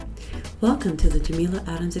Welcome to the Jamila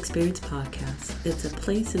Adams Experience Podcast. It's a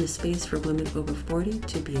place and a space for women over 40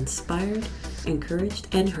 to be inspired, encouraged,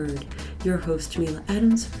 and heard. Your host, Jamila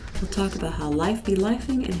Adams, will talk about how life be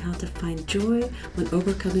lifing and how to find joy when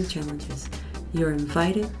overcoming challenges. You're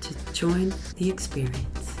invited to join the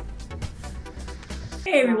experience.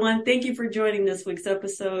 Hey everyone, thank you for joining this week's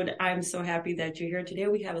episode. I'm so happy that you're here today.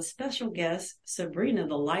 We have a special guest, Sabrina,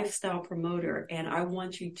 the lifestyle promoter, and I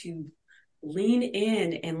want you to lean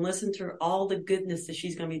in and listen to all the goodness that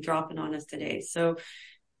she's going to be dropping on us today. So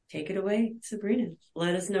take it away, Sabrina.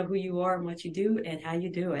 Let us know who you are and what you do and how you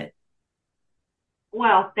do it.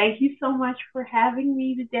 Well, thank you so much for having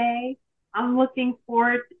me today. I'm looking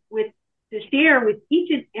forward to share with each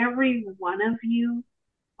and every one of you.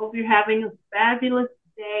 Hope you're having a fabulous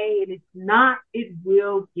day, and if not, it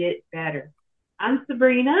will get better. I'm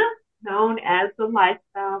Sabrina, known as the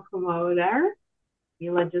lifestyle promoter.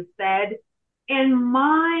 Mila just said, and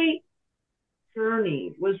my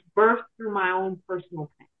journey was birthed through my own personal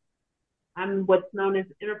pain. I'm what's known as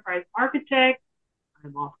an enterprise architect.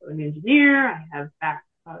 I'm also an engineer. I have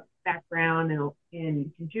background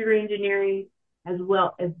in computer engineering, as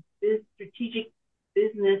well as strategic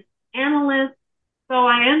business analyst. So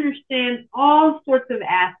I understand all sorts of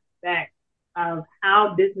aspects of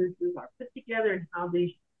how businesses are put together and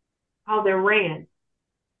how they're ran.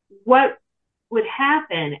 What would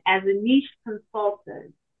happen as a niche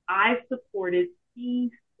consultant, I supported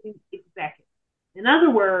C-suite executives. In other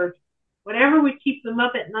words, whatever would keep them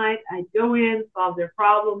up at night, I'd go in, solve their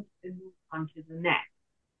problems, and move on to the next.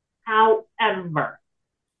 However,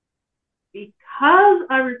 because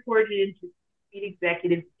I reported into C-suite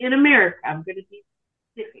executives in America, I'm going to be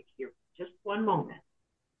specific here for just one moment.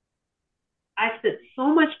 I spent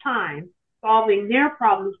so much time solving their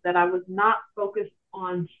problems that I was not focused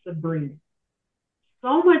on Sabrina.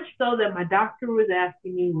 So much so that my doctor was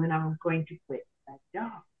asking me when I was going to quit that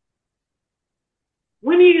job.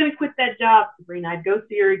 When are you going to quit that job, Sabrina? I'd go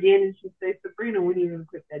see her again and she'd say, Sabrina, when are you going to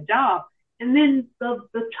quit that job? And then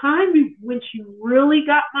the time when she really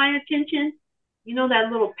got my attention, you know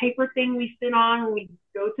that little paper thing we sit on when we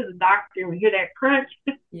go to the doctor and we hear that crunch?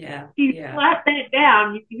 Yeah. She slapped that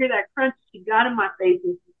down. You can hear that crunch. She got in my face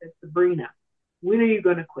and she said, Sabrina, when are you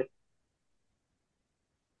going to quit?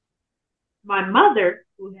 My mother,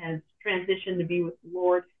 who has transitioned to be with the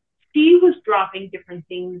Lord, she was dropping different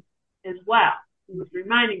things as well. She was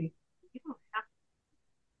reminding me, you don't have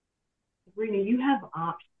to. Sabrina, you have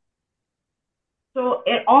options. So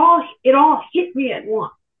it all hit me at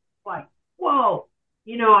once. Like, whoa,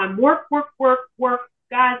 I'm work.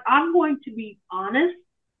 Guys, I'm going to be honest.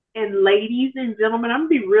 And ladies and gentlemen, I'm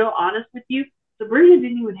going to be real honest with you. Sabrina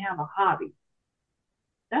didn't even have a hobby.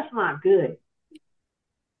 That's not good.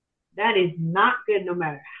 That is not good no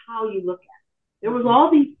matter how you look at it. There was all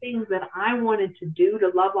these things that I wanted to do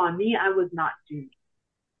to love on me. I was not doing.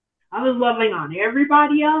 I was loving on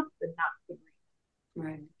everybody else, but not Sabrina.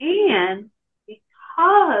 Right. And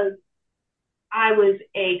because I was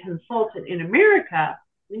a consultant in America,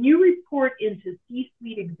 when you report into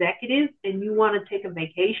C-suite executives and you want to take a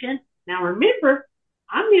vacation, now remember,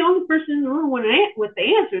 I'm the only person in the room with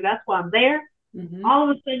the answer. That's why I'm there. Mm-hmm. All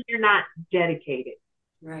of a sudden, you're not dedicated.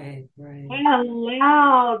 Right. I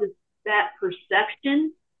allowed that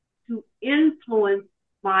perception to influence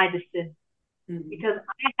my decision because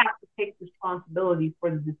I have to take responsibility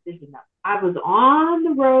for the decision. I was on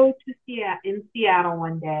the road in Seattle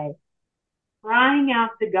one day, crying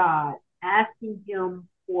out to God, asking him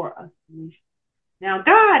for a solution. Now,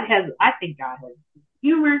 I think God has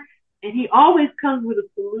humor, and he always comes with a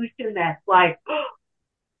solution that's like,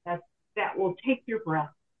 that will take your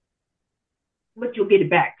breath. But you'll get it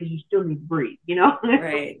back because you still need to breathe,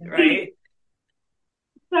 Right.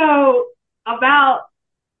 So about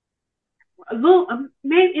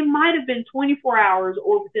it might have been 24 hours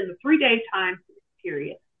or within the 3-day time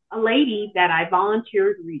period, a lady that I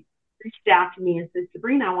volunteered reached out to me and said,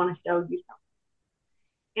 Sabrina, I want to show you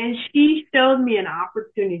something. And she showed me an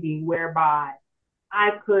opportunity whereby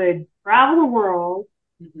I could travel the world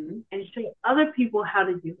and show other people how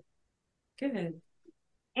to do it. Good.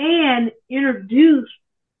 And introduce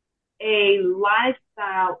a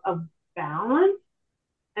lifestyle of balance.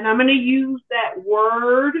 And I'm going to use that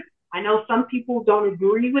word. I know some people don't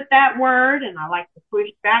agree with that word, and I like to push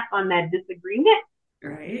back on that disagreement.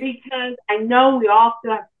 Right. Because I know we all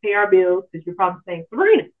still have to pay our bills, because you're probably saying,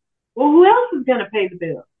 Sabrina, well, who else is going to pay the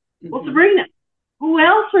bill? Well, Sabrina,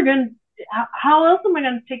 how else am I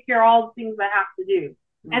going to take care of all the things I have to do?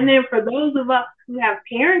 And then for those of us who have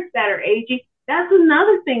parents that are aging, that's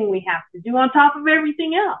another thing we have to do on top of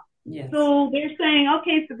everything else. Yes. So they're saying,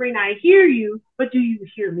 okay, Sabrina, I hear you, but do you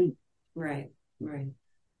hear me? Right. Right.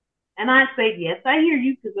 And I say, yes, I hear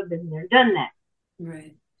you because I've been there, done that.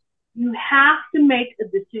 Right. You have to make a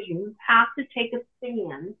decision. You have to take a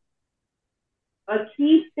stand, a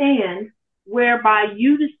key stand, whereby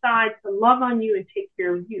you decide to love on you and take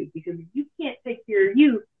care of you. Because if you can't take care of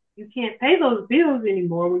you, you can't pay those bills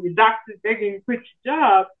anymore when your doctor's begging you to quit your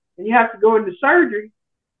job and you have to go into surgery.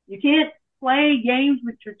 You can't play games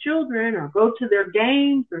with your children or go to their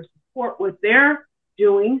games or support what they're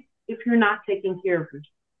doing if you're not taking care of yourself.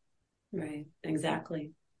 Right.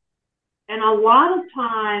 Exactly. And a lot of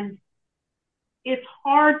times it's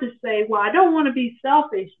hard to say, well, I don't want to be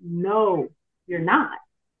selfish. No, you're not.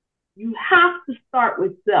 You have to start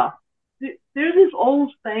with self. There's this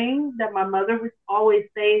old saying that my mother would always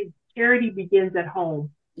say, charity begins at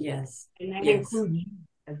home. Yes. And that Yes. includes you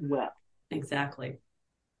as well. Exactly.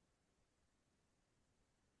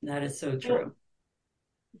 That is so true.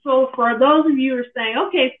 So for those of you who are saying,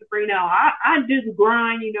 okay, Sabrina, I do the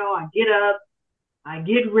grind, I get up, I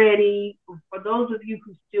get ready. For those of you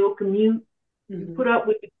who still commute, you put up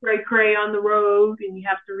with the cray-cray on the road and you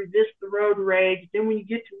have to resist the road rage. Then when you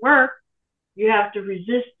get to work, you have to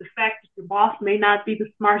resist the fact that your boss may not be the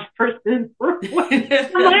smartest person in the room.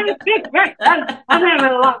 I'm having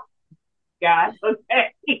a lot, guys,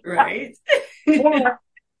 okay? Right. Or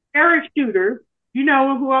parachuters, you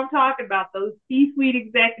know who I'm talking about, those C-suite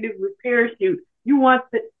executives with parachute. You want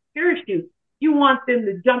the parachute. You want them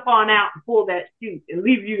to jump on out and pull that chute and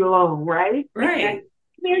leave you alone, right? Right.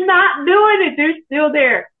 They're not doing it. They're still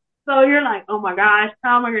there. So you're like, oh my gosh,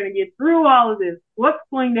 how am I going to get through all of this? What's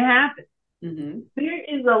going to happen? Mm-hmm. There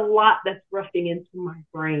is a lot that's rushing into my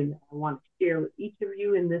brain that I want to share with each of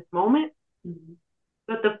you in this moment. Mm-hmm.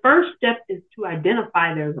 But the first step is to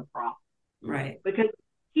identify there's a problem. Right. Because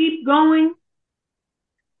keep going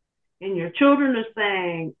and your children are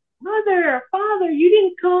saying, Mother or Father, you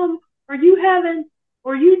didn't come, or you haven't,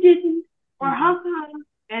 or you didn't, or how come?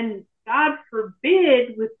 And God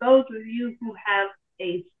forbid, with those of you who have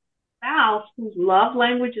a spouse whose love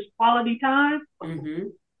language is quality time,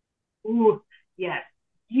 ooh, yes,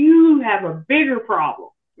 you have a bigger problem.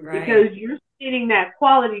 Right. Because you're spending that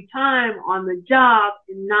quality time on the job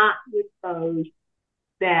and not with those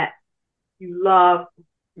that you love.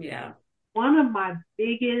 Yeah. One of my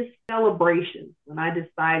biggest celebrations when I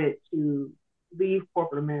decided to leave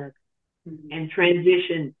corporate America and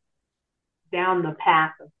transition down the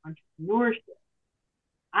path of entrepreneurship,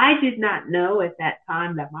 I did not know at that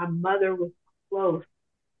time that my mother was close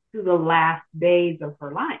to the last days of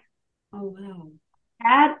her life. Oh, wow.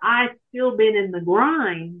 Had I still been in the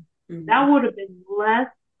grind, that would have been less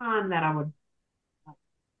time that I would.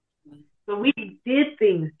 So we did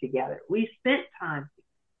things together. We spent time together.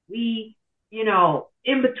 We,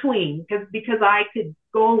 in between, because I could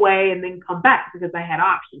go away and then come back because I had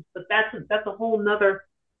options. But that's a whole nother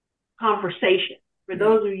conversation. For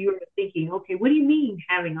those of you who are thinking, okay, what do you mean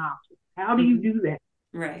having options? How do you do that?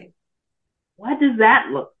 Right. What does that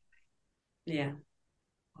look like? Yeah.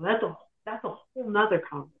 Well, that's a whole nother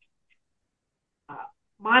conversation.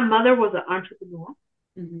 My mother was an entrepreneur,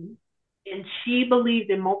 and she believed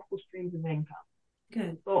in multiple streams of income.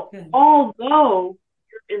 Good. So Good. although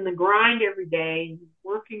you're in the grind every day,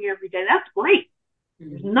 working every day, that's great.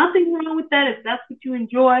 There's nothing wrong with that if that's what you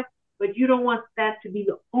enjoy, but you don't want that to be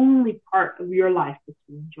the only part of your life that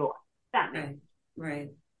you enjoy. That makes sense. Right.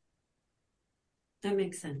 That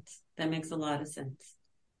makes sense. That makes a lot of sense.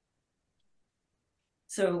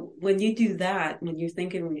 So when you do that, when you're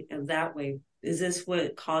thinking of that way, is this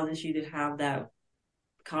what causes you to have that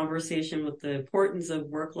conversation with the importance of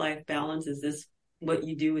work-life balance? Is this what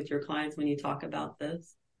you do with your clients when you talk about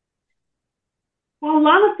this? Well, a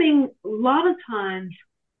lot of times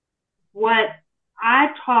what I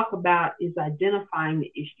talk about is identifying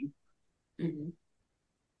the issue.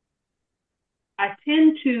 I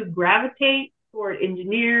tend to gravitate toward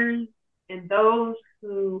engineers and those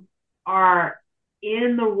who are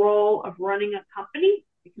in the role of running a company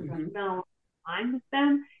because I spend a lot of time with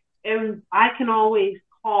them. And I can always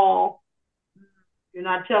call, you're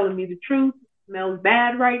not telling me the truth, it smells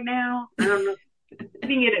bad right now. I don't know,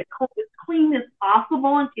 keeping it as clean as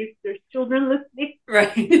possible in case there's children listening.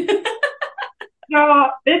 Right. So,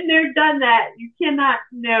 been there, done that. You cannot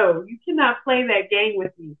play that game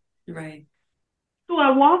with me. Right. So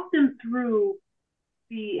I walk them through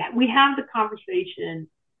we have the conversation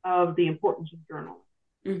of the importance of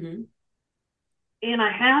journaling. And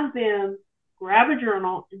I have them grab a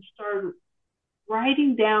journal and start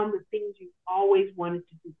writing down the things you've always wanted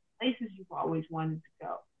to do, places you've always wanted to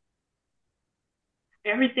go.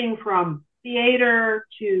 Everything from theater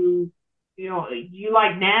to, do you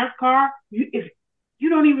like NASCAR? you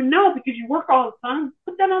don't even know because you work all the time.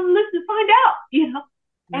 Put that on the list and find out,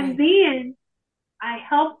 Right. And then I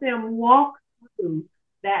help them walk through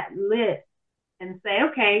that list and say,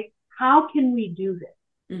 okay, how can we do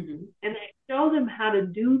this? Mm-hmm. And I show them how to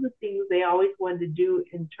do the things they always wanted to do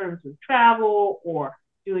in terms of travel or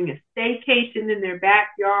doing a staycation in their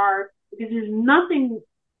backyard. Because there's nothing,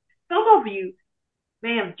 some of you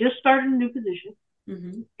may have just started a new position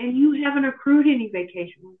and you haven't accrued any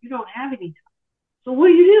vacation. You don't have any time. So what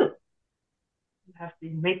do? You have to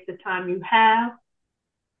make the time you have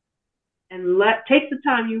and take the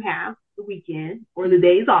time you have, the weekend or the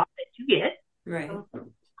days off that you get. Right.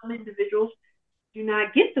 Some individuals do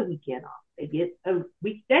not get the weekend off. They get a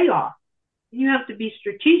weekday off. You have to be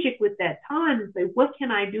strategic with that time and say, what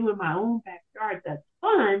can I do in my own backyard that's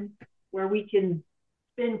fun, where we can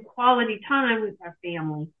spend quality time with our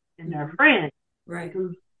family and our friends. Right.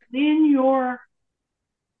 Because then your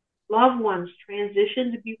loved ones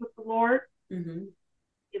transition to be with the Lord.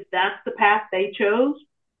 If that's the path they chose,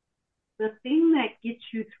 the thing that gets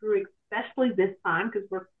you through, especially this time, because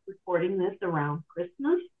we're recording this around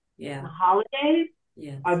Christmas, the holidays,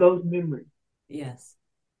 are those memories. Yes.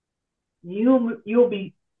 You'll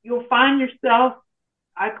find yourself,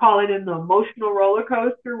 I call it an emotional roller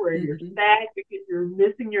coaster, where you're sad because you're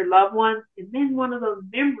missing your loved ones, and then one of those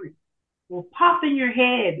memories will pop in your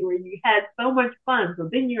head where you had so much fun. So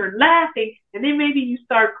then you're laughing, and then maybe you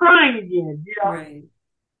start crying again. Right.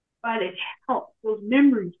 But it helps. Those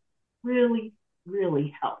memories really,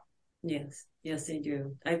 really help. Yes, they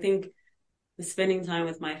do. I think spending time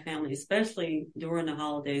with my family, especially during the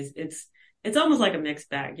holidays, it's almost like a mixed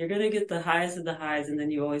bag. You're going to get the highs of the highs, and then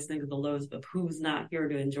you always think of the lows, but who's not here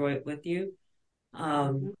to enjoy it with you?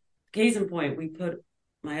 Case in point,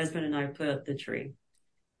 my husband and I put up the tree.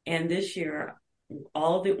 And this year,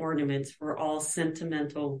 all the ornaments were all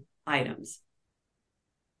sentimental items,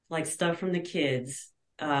 like stuff from the kids,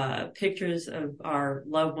 pictures of our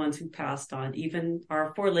loved ones who passed on, even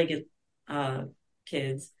our four-legged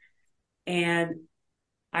kids. And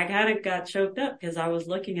I kind of got choked up because I was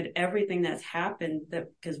looking at everything that's happened,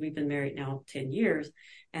 because we've been married now 10 years.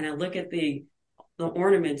 And I look at the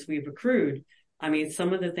ornaments we've accrued. I mean,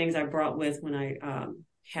 some of the things I brought with when I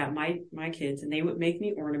had my kids, and they would make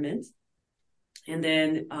me ornaments. And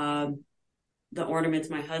then the ornaments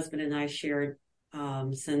my husband and I shared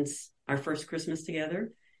since our first Christmas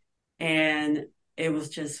together. And it was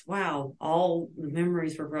just, wow, all the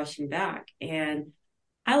memories were rushing back. And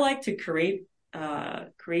I like to create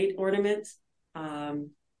ornaments. I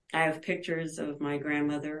have pictures of my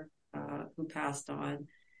grandmother who passed on.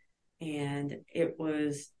 And it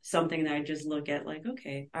was something that I just look at like,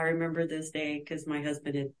 okay, I remember this day because my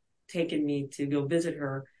husband had taken me to go visit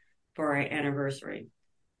her for our anniversary.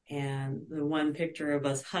 And the one picture of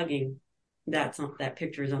us hugging, that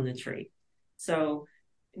picture is on the tree. So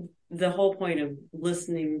the whole point of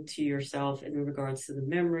listening to yourself in regards to the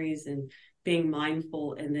memories and being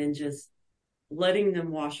mindful, and then just letting them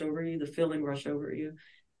wash over you, the feeling rush over you,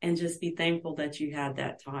 and just be thankful that you had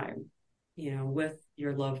that time, with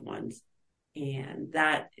your loved ones. And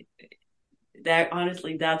that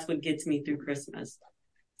honestly, that's what gets me through Christmas.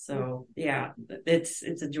 So yeah, it's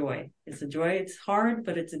a joy. It's a joy. It's hard,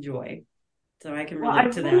 but it's a joy. So I can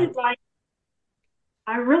relate to that.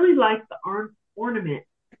 I really like the ornament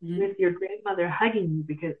with your grandmother hugging you,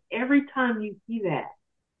 because every time you see that,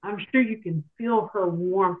 I'm sure you can feel her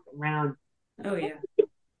warmth around you.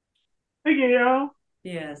 Oh yeah.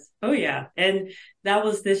 Yes. Oh yeah. And that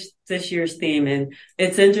was this year's theme. And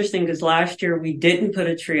it's interesting because last year we didn't put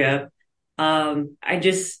a tree up.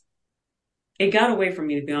 It got away from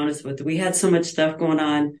me, to be honest with you. We had so much stuff going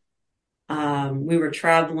on. We were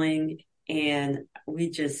traveling, and we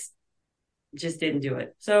just didn't do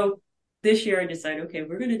it. So this year I decided, okay,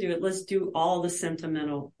 we're going to do it. Let's do all the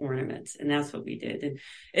sentimental ornaments. And that's what we did. And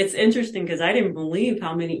it's interesting because I didn't believe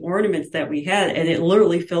how many ornaments that we had, and it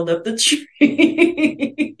literally filled up the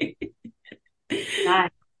tree.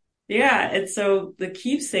 Nice. Yeah. And so the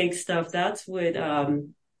keepsake stuff, that's what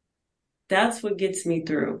gets me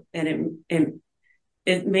through. And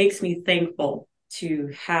it makes me thankful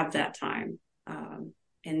to have that time,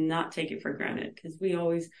 and not take it for granted,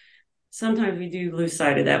 because sometimes we do lose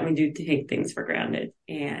sight of that. We do take things for granted.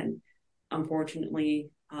 And unfortunately,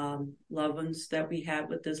 loved ones that we had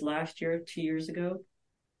with us last year, 2 years ago,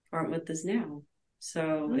 aren't with us now.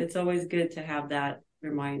 So it's always good to have that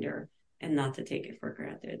reminder and not to take it for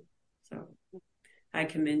granted. So I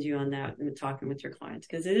commend you on that and talking with your clients,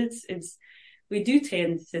 because we do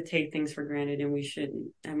tend to take things for granted, and we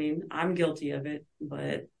shouldn't. I mean, I'm guilty of it,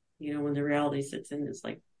 but when the reality sits in, it's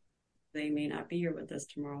like, they may not be here with us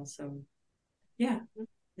tomorrow. So Yeah.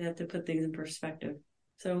 You have to put things in perspective.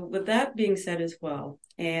 So with that being said as well,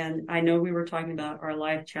 and I know we were talking about our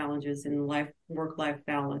life challenges and work-life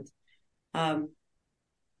balance.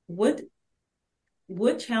 What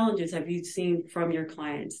challenges have you seen from your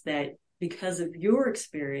clients that because of your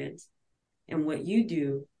experience and what you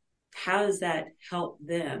do, how does that help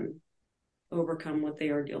them overcome what they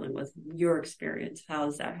are dealing with? Your experience, how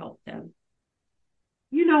does that help them?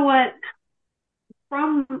 You know what?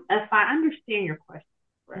 If I understand your question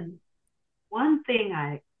correctly, mm-hmm. One thing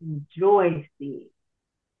I enjoy seeing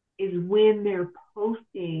is when they're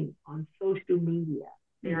posting on social media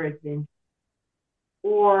their adventures,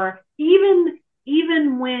 or even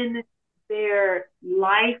when their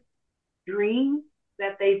life dreams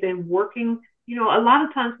that they've been working. You know, a lot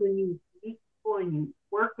of times when you meet people and you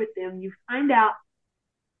work with them, you find out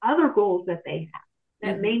other goals that they have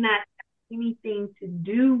that may not have anything to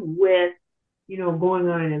do with, going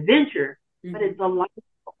on an adventure, but it's a life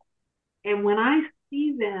goal. And when I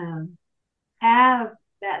see them have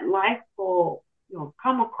that life goal,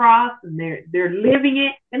 come across and they're living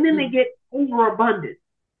it, and then they get overabundant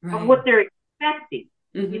of what they're expecting.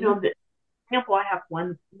 The example, I have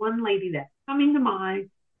one lady that's coming to mind.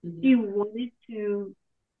 She wanted to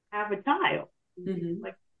have a child.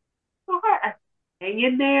 Like, so hard. Hang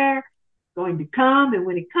in there, it's going to come, and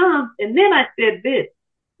when it comes, and then I said this,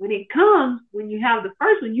 when it comes, when you have the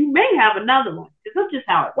first one, you may have another one. That's just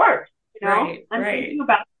how it works, I'm thinking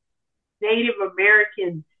about Native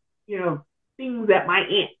American, things that my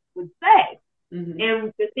aunt would say,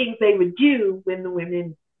 and the things they would do when the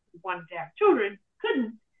women wanted to have children,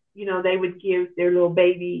 couldn't, they would give their little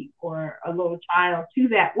baby or a little child to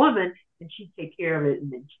that woman, and she'd take care of it,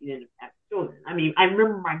 and then she didn't have children. I mean, I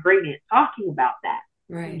remember my great aunt talking about that.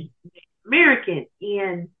 Right. American.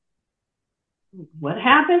 And what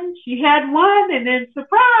happened? She had one, and then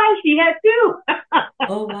surprise, she had two.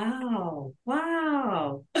 Oh, wow.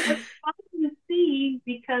 Wow. It's fun to see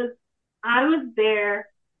because I was there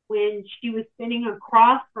when she was sitting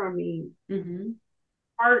across from me,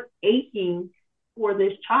 heart aching for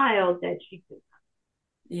this child that she could.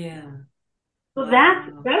 Yeah. So that's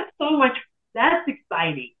so much, that's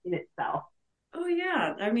exciting in itself. Oh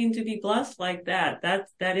yeah. I mean, to be blessed like that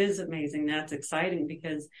is amazing. That's exciting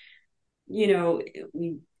because,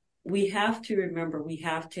 we have to remember, we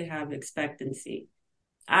have to have expectancy.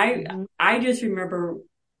 I just remember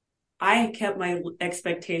I kept my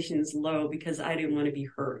expectations low because I didn't want to be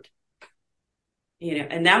hurt.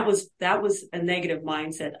 And that was a negative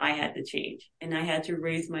mindset I had to change, and I had to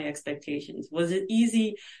raise my expectations. Was it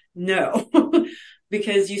easy? No,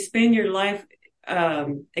 because you spend your life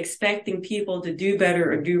expecting people to do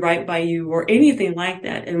better or do right by you or anything like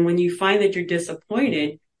that. And when you find that you're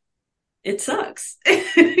disappointed, it sucks.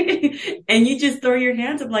 And you just throw your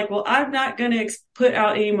hands up like, well, I'm not going to put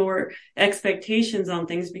out any more expectations on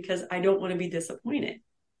things because I don't want to be disappointed.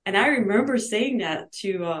 And I remember saying that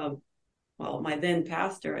to, my then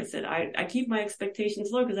pastor. I said, I keep my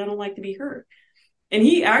expectations low because I don't like to be hurt. And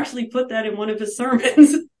he actually put that in one of his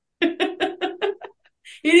sermons.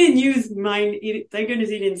 He didn't use mine. Thank goodness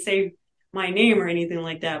he didn't say my name or anything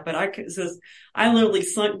like that. But I literally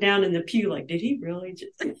sunk down in the pew like, did he really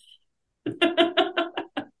just...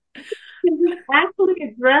 You actually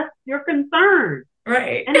addressed your concern.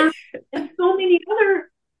 Right. And so many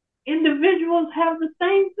other individuals have the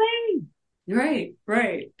same thing.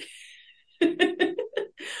 Right.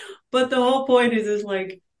 But the whole point is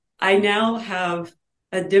like, I now have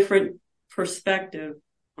a different perspective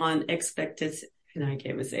on expectancy. And I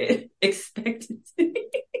can't even say it. Expectancy.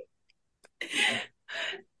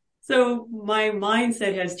 So my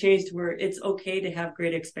mindset has changed where it's okay to have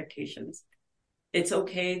great expectations. It's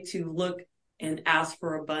okay to look and ask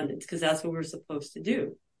for abundance because that's what we're supposed to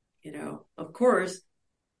do. Of course,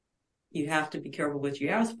 you have to be careful what you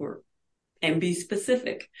ask for and be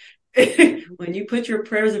specific. When you put your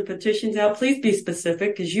prayers and petitions out, please be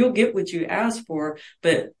specific because you'll get what you ask for,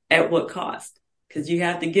 but at what cost? Because you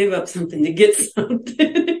have to give up something to get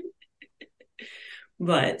something.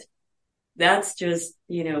 But that's just,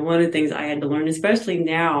 one of the things I had to learn, especially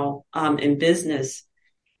now in business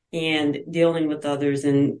and dealing with others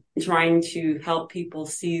and trying to help people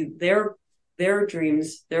see their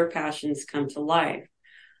dreams, their passions come to life.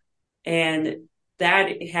 And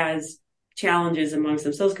that has challenges amongst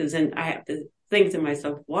themselves because then I have to think to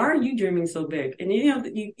myself, why are you dreaming so big? And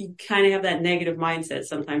you kind of have that negative mindset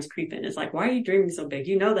sometimes creep in. It's like, why are you dreaming so big?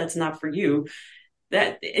 That's not for you.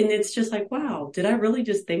 And it's just like, wow, did I really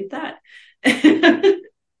just think that?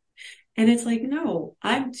 And it's like, no,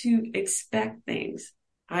 I'm to expect things.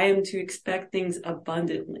 I am to expect things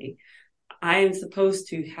abundantly. I am supposed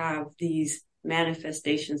to have these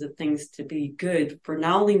manifestations of things to be good for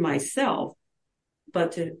not only myself,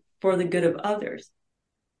 but for the good of others.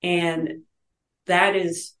 And that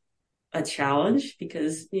is a challenge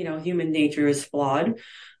because, human nature is flawed.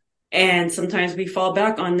 And sometimes we fall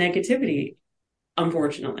back on negativity,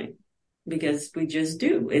 unfortunately, because we just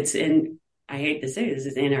do. I hate to say this,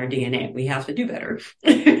 it's in our DNA. We have to do better.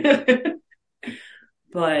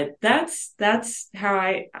 But that's how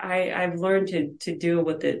I've learned to deal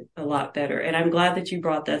with it a lot better. And I'm glad that you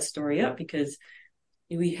brought that story up, because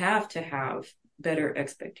we have to have better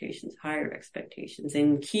expectations, higher expectations,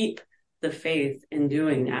 and keep the faith in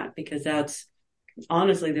doing that, because that's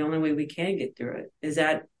honestly the only way we can get through it. Is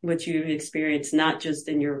that what you've experienced, not just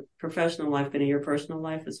in your professional life, but in your personal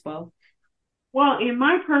life as well? Well, in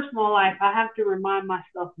my personal life, I have to remind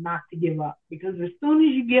myself not to give up, because as soon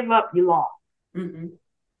as you give up, you lost. Mm-hmm.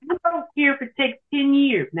 I don't care if it takes 10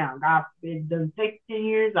 years. Now, God forbid it doesn't take 10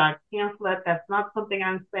 years. I cancel that. That's not something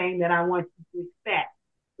I'm saying that I want you to expect.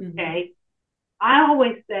 Okay? Mm-hmm. I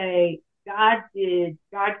always say God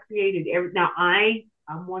created everything. Now,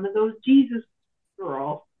 I'm one of those Jesus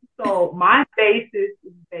girls. So my basis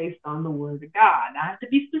is based on the word of God. I have to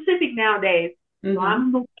be specific nowadays. Mm-hmm. So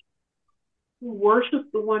I'm the one who worships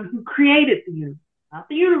the one who created the universe. Not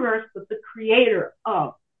the universe, but the creator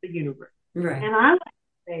of the universe. Right. And I like to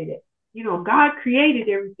say that, God created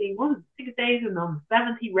everything. What was it, 6 days, and on the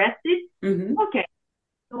seventh he rested? Mm-hmm. Okay.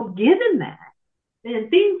 So given that, then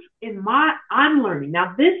things I'm learning.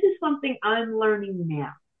 Now, this is something I'm learning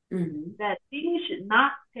now. Mm-hmm. That things should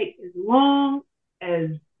not take as long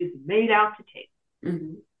as it's made out to take.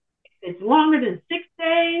 Mm-hmm. It's longer than 6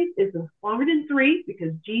 days. It's longer than 3,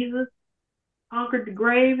 because Jesus conquered the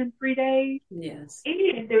grave in 3 days. Yes.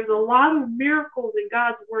 And there's a lot of miracles in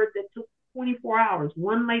God's word that took 24 hours.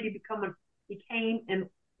 One lady became an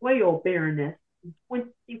oil baroness in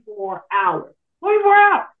 24 hours. 24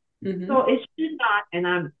 hours. Mm-hmm. So it should not, and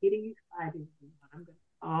I'm getting excited. I'm going to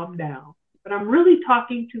calm down. But I'm really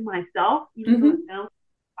talking to myself, even mm-hmm. though it sounds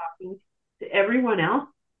like talking to everyone else.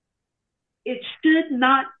 It should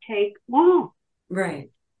not take long.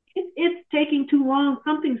 Right. It's taking too long.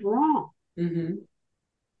 Something's wrong. Mm-hmm.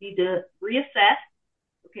 Need to reassess.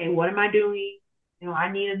 Okay, what am I doing?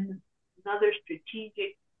 I need another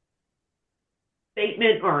strategic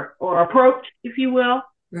statement or approach, if you will.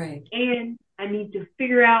 Right. And I need to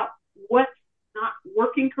figure out what's not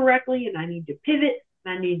working correctly, and I need to pivot,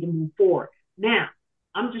 and I need to move forward. Now,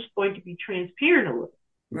 I'm just going to be transparent a little.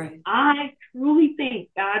 Right. I truly think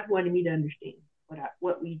God wanted me to understand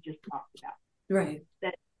what we just talked about. Right.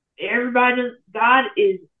 That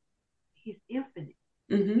He's infinite.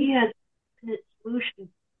 Mm-hmm. He has infinite solutions to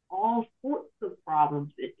all sorts of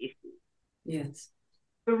problems and issues. Yes.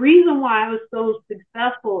 The reason why I was so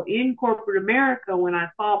successful in corporate America when I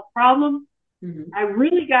solved problems, mm-hmm. I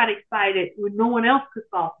really got excited when no one else could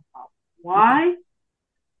solve the problem. Why?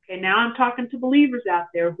 Mm-hmm. Okay, now I'm talking to believers out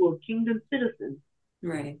there who are kingdom citizens.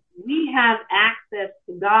 Right. We have access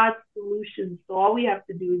to God's solutions, so all we have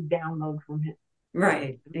to do is download from Him.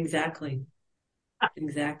 Right. Exactly.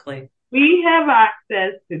 Exactly. We have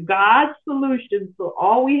access to God's solutions, so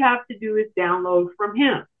all we have to do is download from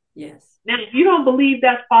Him. Yes. Now, if you don't believe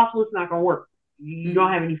that's possible, it's not going to work. You mm-hmm.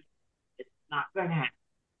 don't have any. It's not going to happen.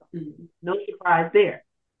 Mm-hmm. No surprise there.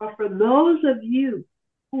 But for those of you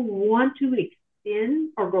who want to extend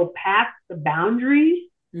or go past the boundaries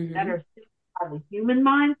mm-hmm. that are set by the human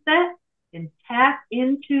mindset and tap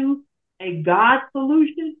into a God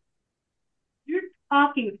solution, you're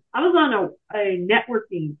talking. I was on a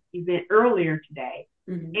networking event earlier today,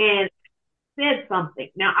 mm-hmm. and said something.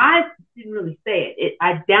 Now, I didn't really say it.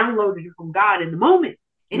 I downloaded it from God in the moment,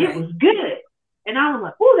 and right. It was good. And I was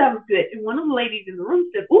like, oh, that was good. And one of the ladies in the room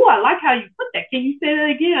said, oh, I like how you put that. Can you say that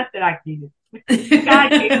again? I said, I can't. God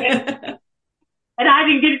can't. And I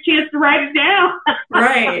didn't get a chance to write it down.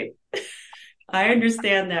 Right. I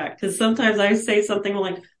understand that, because sometimes I say something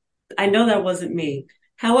like, I know that wasn't me.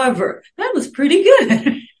 However, that was pretty good.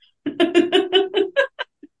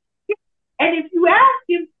 And if you ask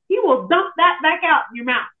him, he will dump that back out in your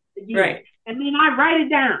mouth again. Right. And then I write it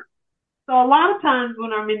down. So a lot of times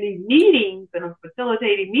when I'm in these meetings and I'm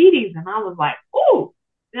facilitating meetings, and I was like, oh,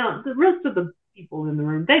 now the rest of the people in the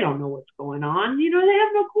room, they don't know what's going on. They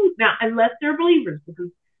have no clue. Now, unless they're believers,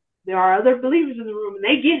 because there are other believers in the room and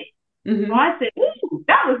they get it. Mm-hmm. So I said, ooh,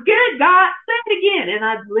 that was good, God. Say it again. And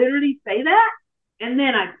I'd literally say that. And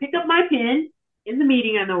then I'd pick up my pen in the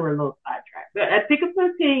meeting. I know we're a little sidetracked, but I'd pick up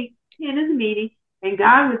my pen in the meeting, and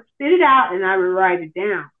God would spit it out, and I would write it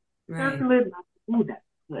down. Right. Ooh, that's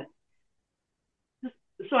good.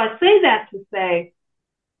 So I say that to say,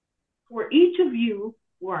 for each of you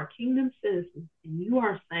who are kingdom citizens and you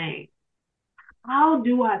are saying, how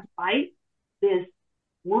do I fight this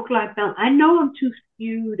work-life balance? I know I'm too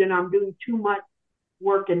skewed and I'm doing too much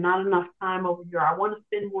work and not enough time over here. I want to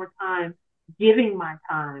spend more time giving my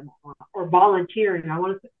time or volunteering. I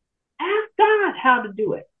want to ask God how to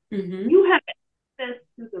do it. Mm-hmm. You have access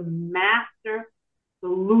to the master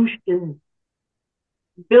solution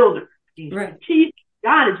builder. Right.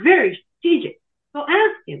 God is very strategic. So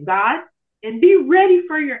ask him, God, and be ready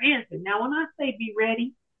for your answer. Now, when I say be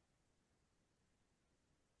ready,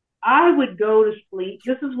 I would go to sleep.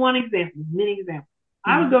 This is one example, many examples.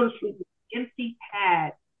 I would go to sleep with an empty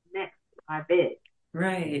pad next to my bed.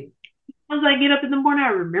 Right. Sometimes I get up in the morning, I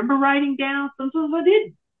remember writing down. Sometimes I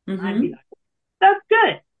didn't. Mm-hmm. I'd be like, that's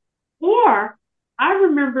good. Or I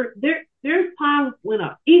remember there's times when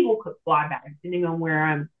an eagle could fly by, depending on where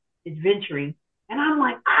I'm adventuring. And I'm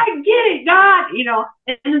like, I get it, God,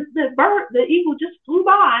 and the eagle just flew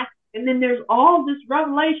by. And then there's all this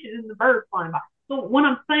revelation in the bird flying by. So what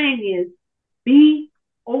I'm saying is be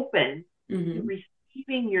open mm-hmm. to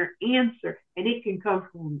receiving your answer. And it can come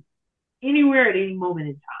from anywhere at any moment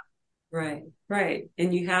in time. Right, right.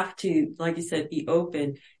 And you have to, like you said, be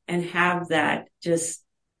open and have that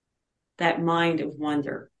mind of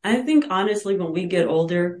wonder. I think honestly, when we get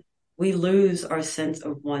older, we lose our sense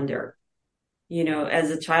of wonder.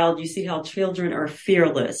 As a child, you see how children are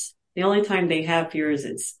fearless. The only time they have fear is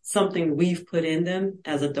it's something we've put in them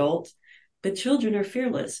as adults. But children are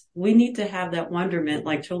fearless. We need to have that wonderment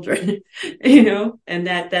like children, and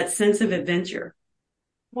that sense of adventure.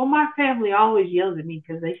 Well, my family always yells at me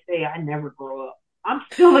because they say I never grow up. I'm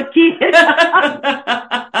still a kid.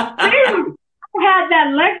 I had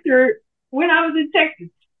that lecture when I was in Texas.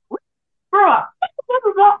 Grow up.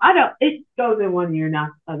 I don't. It goes in one ear,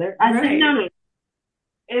 not the other. I said, no.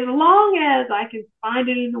 As long as I can find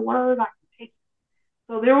it in the Word, I can take it.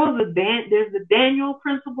 So there's the Daniel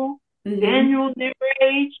principle. Mm-hmm. Daniel never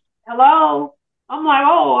aged. Hello. I'm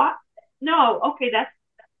like, no. Okay, that's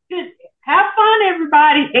good. Have fun,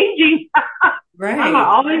 everybody. Aging. Right. I'm gonna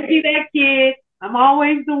always be that kid. I'm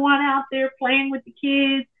always the one out there playing with the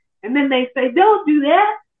kids. And then they say, don't do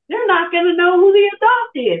that. They're not going to know who the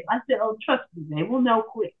adult is. I said, oh, trust me, they will know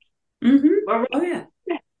quick. Mm-hmm. Oh, yeah.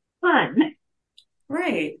 Fun.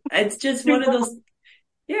 Right. It's just one of those,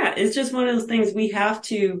 it's just one of those things we have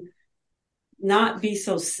to not be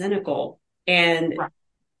so cynical and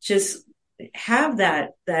just have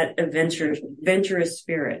that adventurous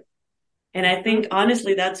spirit. And I think,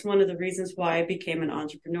 honestly, that's one of the reasons why I became an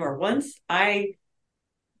entrepreneur. Once I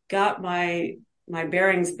got my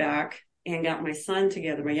bearings back and got my son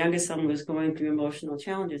together, my youngest son was going through emotional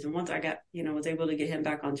challenges. And once I got, was able to get him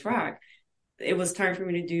back on track, it was time for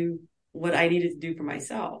me to do what I needed to do for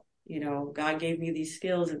myself. God gave me these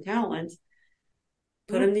skills and talents,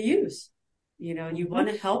 put them to use. You want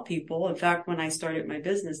to help people. In fact, when I started my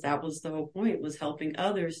business, that was the whole point, was helping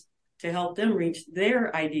others, to help them reach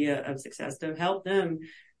their idea of success, to help them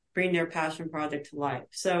bring their passion project to life.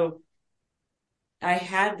 So I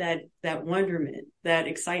had that wonderment, that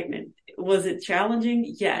excitement. Was it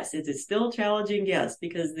challenging? Yes. Is it still challenging? Yes,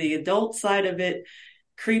 because the adult side of it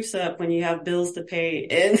creeps up when you have bills to pay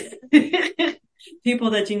and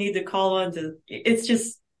people that you need to call on to. It's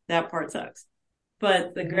just, that part sucks.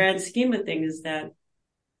 But the grand scheme of things is that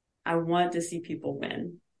I want to see people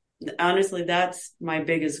win. Honestly, that's my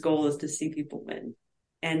biggest goal, is to see people win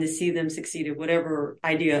and to see them succeed at whatever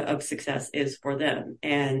idea of success is for them.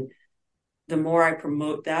 And the more I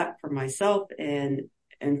promote that for myself and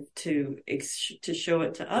to show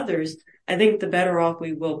it to others, I think the better off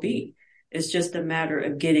we will be. It's just a matter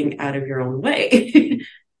of getting out of your own way.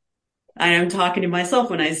 I am talking to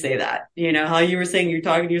myself when I say that. How you were saying you're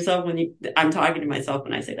talking to yourself I'm talking to myself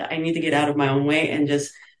when I say that. I need to get out of my own way and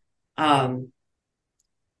just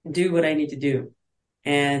do what I need to do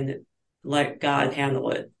and let God handle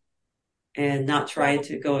it and not try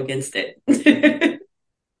to go against it.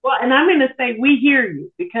 Well, and I'm going to say we hear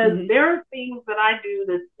you, because there are things that I do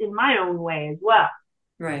that's in my own way as well.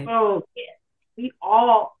 Right. So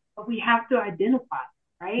we have to identify,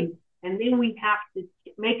 right? And then we have to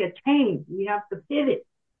make a change. We have to pivot.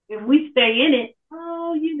 If we stay in it,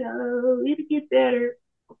 it'll get better.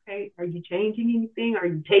 Okay, are you changing anything? Are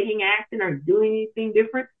you taking action? Are you doing anything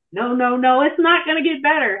different? No, it's not going to get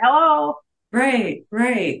better. Hello. Right.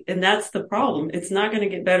 And that's the problem. It's not going to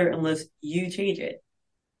get better unless you change it.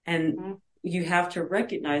 And you have to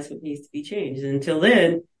recognize what needs to be changed. And until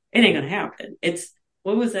then, it ain't going to happen.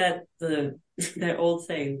 What was that old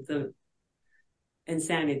saying, the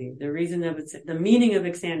insanity, the meaning of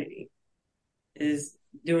insanity is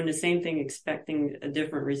doing the same thing, expecting a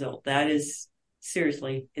different result. That is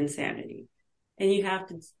seriously insanity. And you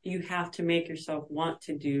have to make yourself want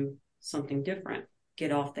to do something different,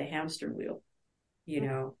 get off the hamster wheel,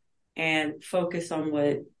 and focus on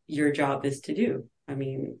what your job is to do. I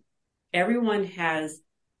mean, everyone has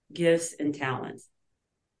gifts and talents.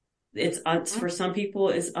 It's for some people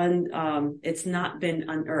it's not been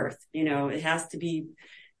unearthed. It has to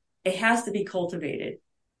be cultivated.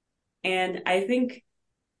 And I think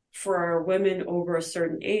for our women over a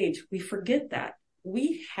certain age, we forget that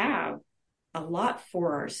we have a lot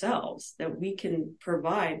for ourselves that we can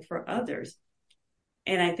provide for others.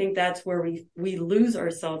 And I think that's where we lose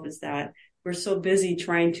ourselves, is that we're so busy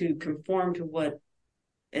trying to conform to what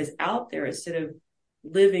is out there instead of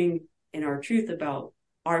living in our truth about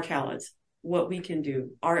our talents, what we can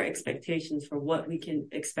do, our expectations for what we can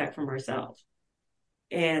expect from ourselves.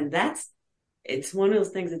 And it's one of those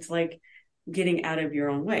things. It's like getting out of your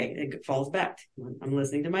own way. It falls back to, I'm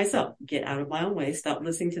listening to myself, get out of my own way, stop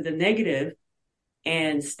listening to the negative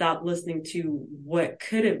and stop listening to what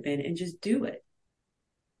could have been and just do it.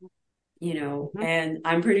 And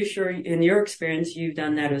I'm pretty sure in your experience, you've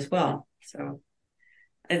done that as well. So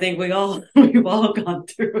I think we've all gone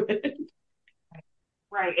through it.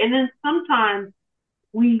 Right. And then sometimes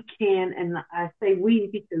we can, and I say we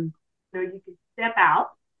because you can step out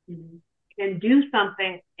and do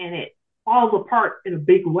something and it falls apart in a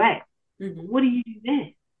big way. What do you do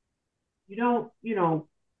then? You don't,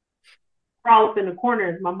 crawl up in the corner,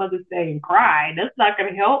 as my mother say, and cry. That's not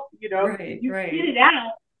going to help. Right, you right. Get it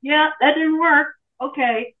out. Yeah, that didn't work.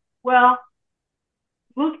 Okay. Well,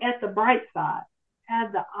 look at the bright side.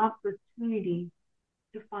 Have the opportunity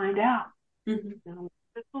to find out.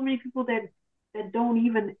 There's so many people that don't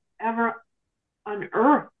even ever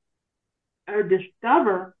unearth or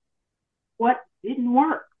discover what didn't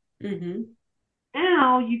work.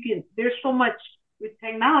 Now there's so much with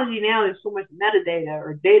technology now, there's so much metadata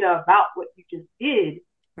or data about what you just did.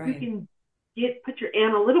 Right. You can put your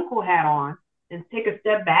analytical hat on and take a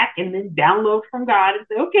step back and then download from God and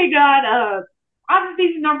say, okay, God, how did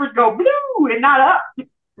these numbers go blue and not up?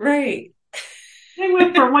 Right. They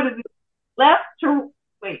went from, what is it, left to,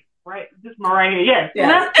 wait, right? This is my right here. Yes.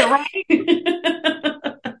 Left to right.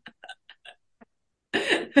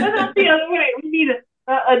 That's not the other way. We need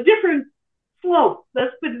a different slope.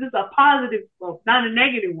 Let's put it as a positive slope, not a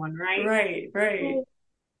negative one, right? Right.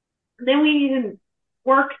 So then we need to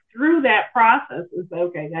work through that process and say,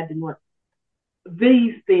 okay, that didn't work.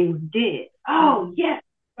 These things did. Oh, yes.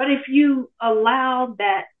 But if you allow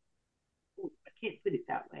that, I can't put it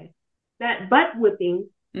that way, that butt whipping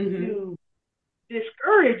to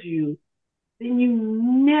discourage you, then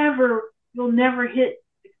you'll never hit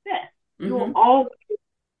success. You'll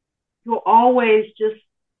always just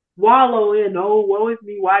wallow in, oh, woe is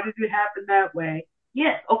me, why did it happen that way?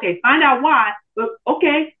 Yes, okay, find out why, but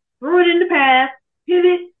okay, throw it in the past,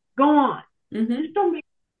 pivot, go on. Just don't make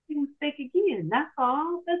the mistake again. That's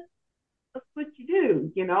all. That's what you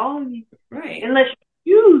do, Right. Unless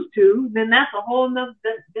you choose to, then that's a whole nother,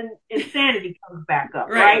 then insanity comes back up,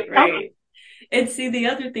 right? Right. And see, the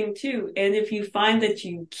other thing too, and if you find that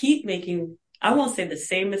you keep making, I won't say the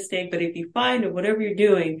same mistake, but if you find that whatever you're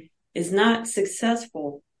doing is not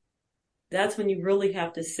successful, that's when you really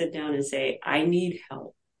have to sit down and say, I need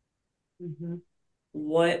help.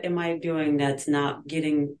 What am I doing that's not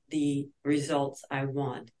getting the results I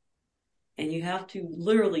want? And you have to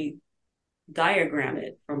literally diagram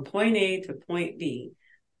it from point A to point B.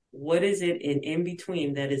 What is it in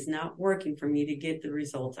between that is not working for me to get the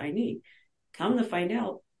results I need? Come to find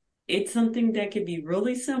out, it's something that could be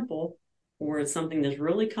really simple, or it's something that's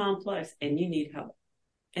really complex and you need help.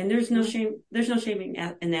 And there's no shame. There's no shame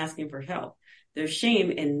in asking for help. There's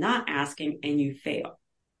shame in not asking and you fail.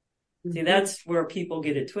 See, that's where people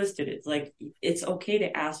get it twisted. It's like, it's okay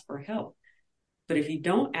to ask for help. But if you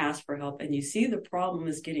don't ask for help and you see the problem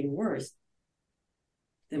is getting worse,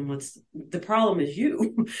 then the problem is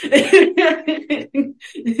you.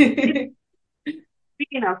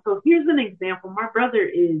 Speaking of, so here's an example. My brother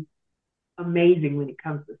is amazing when it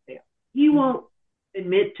comes to sales. He won't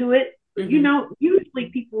admit to it. But, usually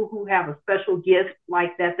people who have a special gift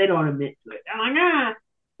like that, they don't admit to it. They're like,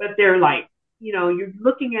 but they're like, you're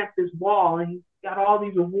looking at this wall and he's got all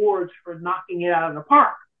these awards for knocking it out of the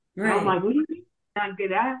park. Right. And I'm like, what do you mean? Not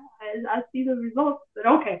good. I see the results. But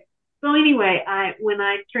okay. So anyway, when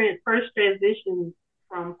I first transitioned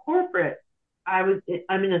from corporate, I'm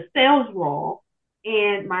in a sales role,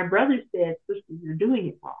 and my brother said, "Sister, you're doing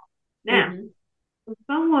it wrong." Now, if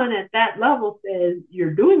someone at that level says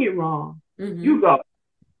you're doing it wrong, you go.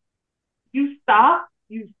 You stop.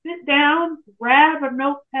 You sit down, grab a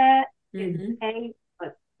notepad, and pay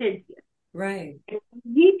attention. Right. And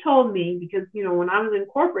he told me, because, when I was in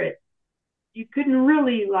corporate, you couldn't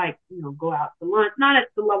really go out to lunch, not at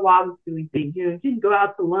the level I was doing things. You didn't go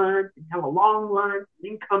out to lunch and have a long lunch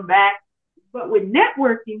and then come back. But with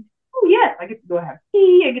networking, oh yes, I get to go have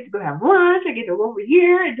tea, I get to go have lunch, I get to go over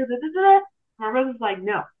here and da da da da. My brother's like,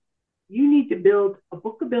 no, you need to build a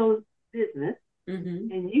book of business,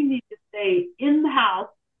 and you need to stay in the house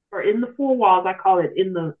or in the four walls. I call it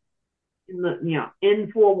in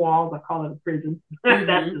four walls. I call it a prison.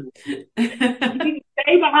 That's you need to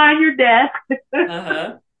stay behind your desk.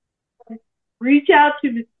 Uh-huh. Reach out to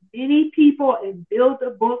as many people and build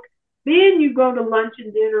a book. Then you go to lunch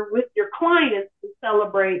and dinner with your clients to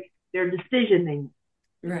celebrate their decision they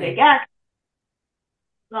make. Take action.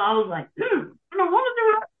 So I was like, I don't want to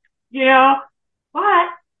do it. But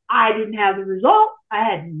I didn't have the result. I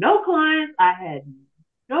had no clients. I had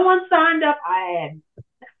no one signed up. I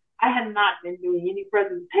had not been doing any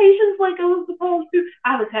presentations like I was supposed to.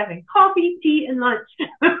 I was having coffee, tea, and lunch.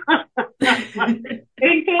 And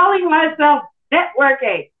calling myself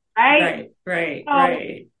networking, right? Right. So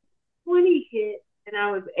 20 hit, and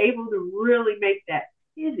I was able to really make that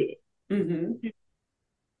pivot to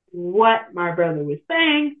what my brother was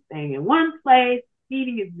saying, staying in one place,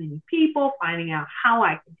 meeting as many people, finding out how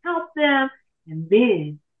I can help them, and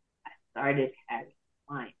then I started having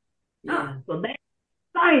clients. Yeah. So that's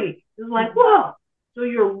exciting. It's like, whoa. So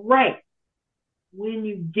you're right. When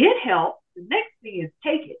you get help, the next thing is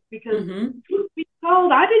take it. Because truth be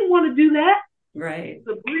told, I didn't want to do that. Right.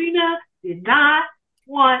 Sabrina did not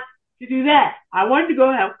want to do that. I wanted to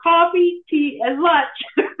go have coffee, tea, and lunch.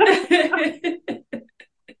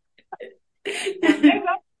 And maybe I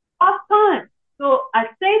lost time. So I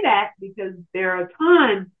say that because there are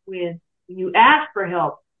times when you ask for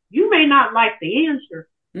help, you may not like the answer,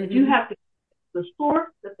 but you have to the source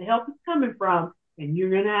that the help is coming from, and you're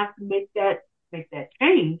going to have to make that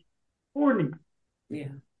change accordingly.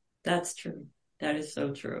 Yeah, that's true. That is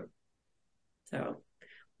so true. So,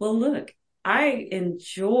 well, look, I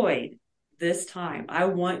enjoyed this time. I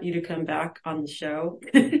want you to come back on the show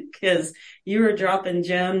because you were dropping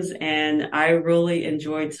gems, and I really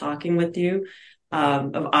enjoyed talking with you.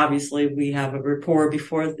 Obviously, we have a rapport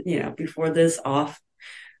before this off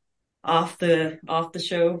the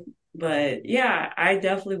show. But yeah, I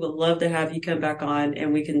definitely would love to have you come back on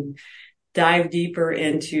and we can dive deeper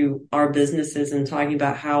into our businesses and talking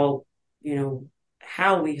about how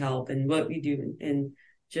we help and what we do. And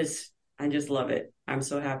I just love it. I'm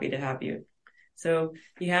so happy to have you. So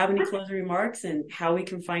do you have any closing remarks and how we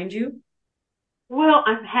can find you? Well,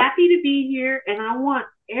 I'm happy to be here, and I want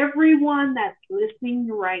everyone that's listening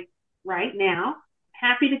right now,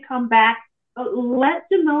 happy to come back. But let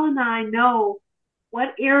Jamila and I know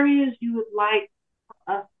what areas you would like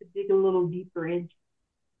for us to dig a little deeper into.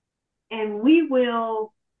 And we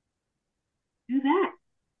will do that.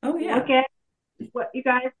 Oh, yeah. Look at what you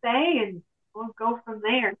guys say, and we'll go from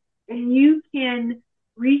there. And you can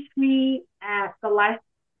reach me at the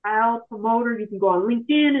Lifestyle Promoter. You can go on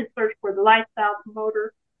LinkedIn and search for the Lifestyle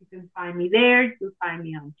Promoter. You can find me there. You can find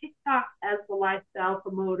me on TikTok as the Lifestyle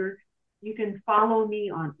Promoter. You can follow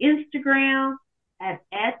me on Instagram at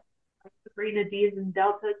Sabrina D as in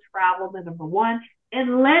Delta Travel, the number 1,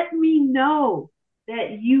 and let me know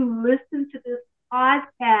that you listen to this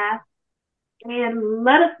podcast, and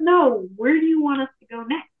let us know, where do you want us to go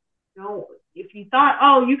next? If you thought,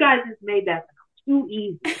 oh, you guys just made that too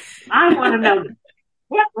easy, I want to know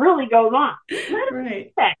what really goes on. Let us know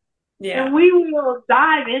that. Yeah. And we will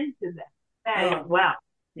dive into that as well.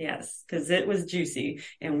 Yes, because it was juicy,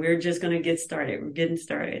 and we're just going to get started. We're getting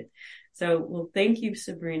started. So, well, thank you,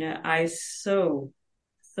 Sabrina. I so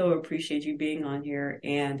appreciate you being on here.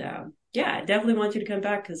 And I definitely want you to come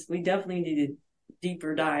back because we definitely need a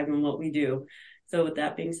deeper dive in what we do. So with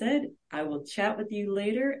that being said, I will chat with you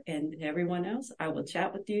later, and everyone else, I will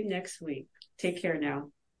chat with you next week. Take care now.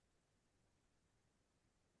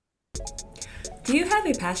 Do you have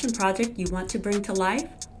a passion project you want to bring to life?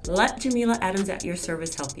 Let Jamila Adams at Your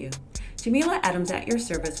Service help you. Jamila Adams at Your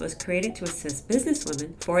Service was created to assist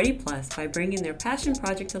businesswomen 40 plus by bringing their passion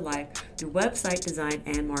project to life through website design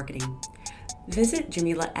and marketing. Visit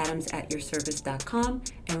JamilaAdamsAtYourService.com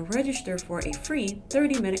and register for a free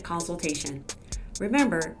 30-minute consultation.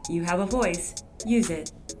 Remember, you have a voice. Use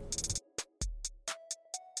it.